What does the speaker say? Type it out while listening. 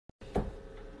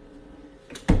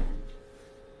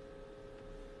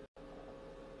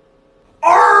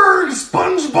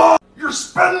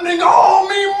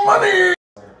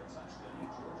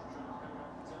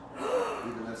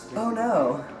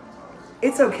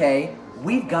okay.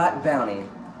 We've got Bounty.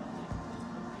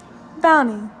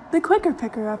 Bounty, the quicker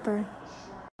picker-upper.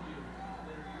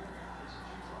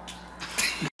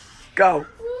 Go.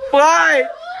 Fly!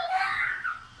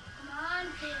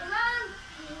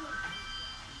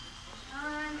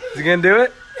 Is he gonna do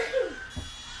it?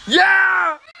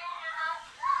 Yeah!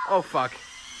 Oh, fuck.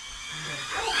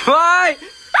 Fly!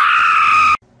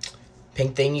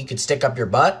 Pink thing you could stick up your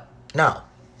butt? No.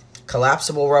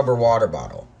 Collapsible rubber water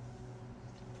bottle.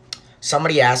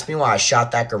 Somebody asked me why I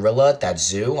shot that gorilla at that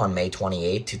zoo on May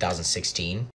 28,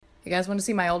 2016. You guys want to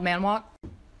see my old man walk?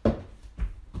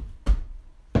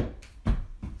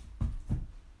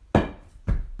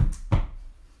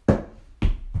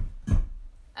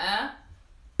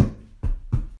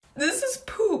 This is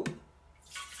poop.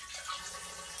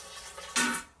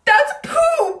 That's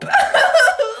poop!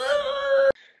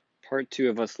 Part 2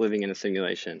 of us living in a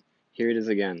simulation. Here it is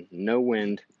again. No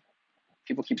wind.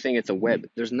 People keep saying it's a web.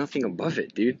 There's nothing above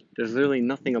it, dude. There's literally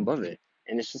nothing above it.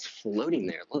 And it's just floating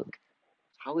there. Look.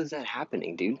 How is that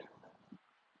happening, dude?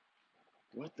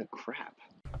 What the crap?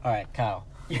 Alright, Kyle.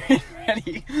 You're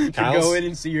ready to go in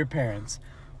and see your parents.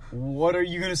 What are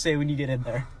you going to say when you get in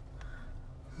there?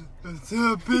 What's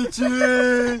up,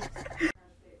 bitches?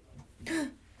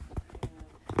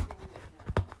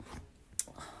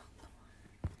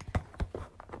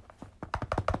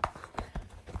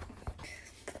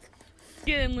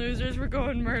 Get in, losers. We're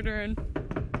going murdering.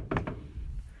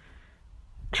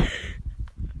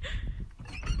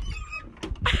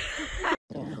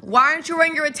 Why aren't you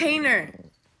wearing your retainer?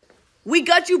 We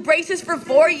got you braces for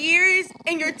 4 years,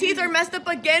 and your teeth are messed up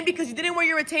again because you didn't wear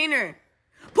your retainer.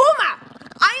 Puma!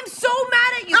 I am so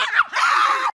mad at you!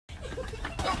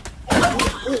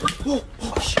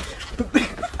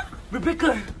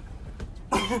 Rebecca!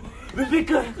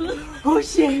 Rebecca! Oh,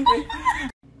 shit!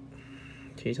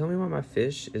 Can you tell me why my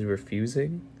fish is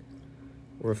refusing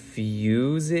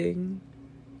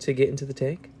to get into the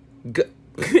tank? Go!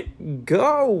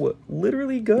 Go!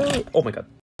 Literally go! Oh my god.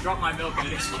 Drop my milk and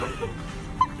it exploded.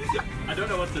 I don't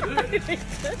know what to do.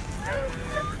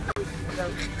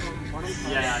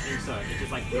 Yeah, I think so. It's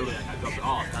just like really, I dropped it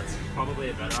off. That's probably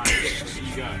a better idea. Here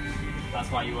you go. That's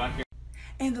why you work here.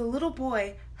 And the little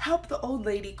boy helped the old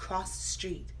lady cross the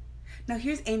street. Now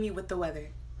here's Amy with the weather.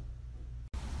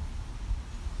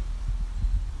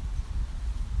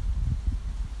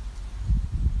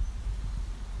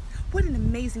 What an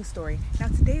amazing story. Now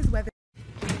today's weather.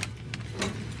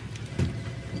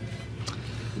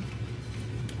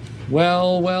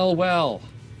 Well, well, well.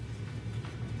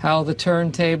 How the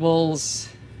turntables...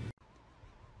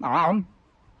 Mom,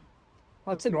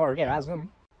 what's an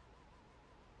orgasm?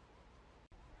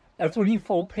 That's when you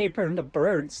fold paper into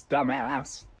birds,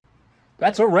 dumbass.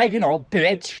 That's oregano,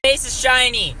 bitch. Face is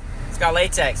shiny. It's got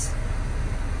latex.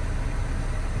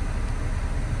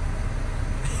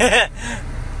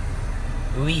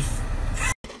 Leaf.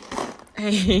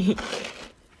 Hey.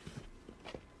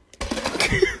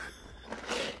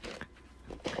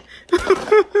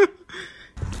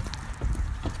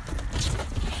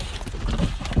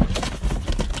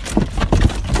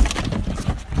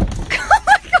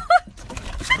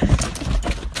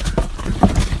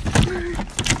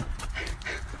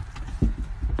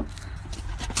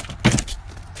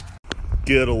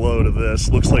 Get a load of this.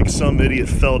 Looks like some idiot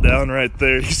fell down right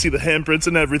there. You see the handprints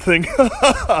and everything.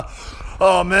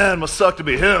 Oh man, must suck to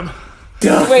be him.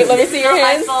 Wait, let me see your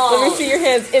hands. Let me see your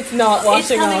hands. It's not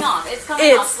washing off. It's coming off. It's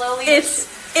coming off slowly.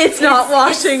 It's not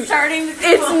washing. It's starting to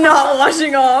It's not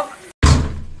washing off.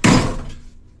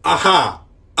 Aha!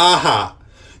 Aha!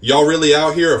 Y'all really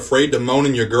out here afraid to moan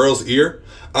in your girl's ear?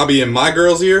 I'll be in my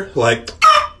girl's ear like...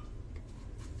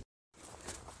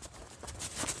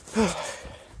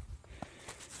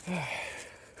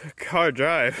 Car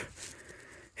drive.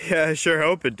 Yeah, I sure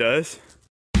hope it does.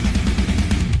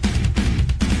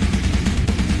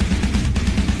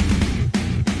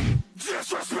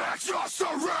 Disrespect your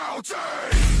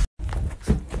surroundings!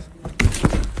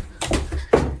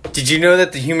 Did you know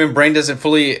that the human brain doesn't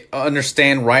fully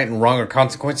understand right and wrong or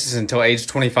consequences until age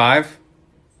 25?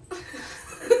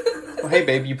 Oh, hey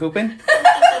babe, you pooping?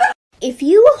 If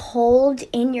you hold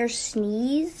in your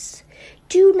sneeze,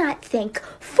 do not think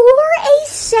for a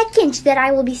second that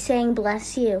I will be saying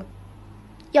bless you.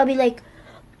 You'll be like,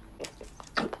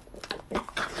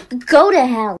 go to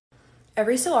hell.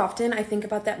 Every so often, I think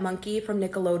about that monkey from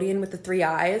Nickelodeon with the 3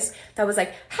 eyes that was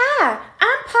like, hi,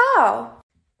 I'm Paul.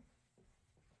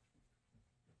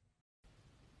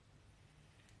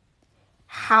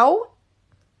 How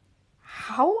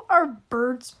are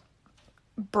birds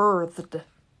birthed?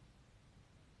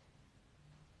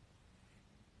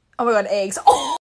 Oh my god, eggs. Oh!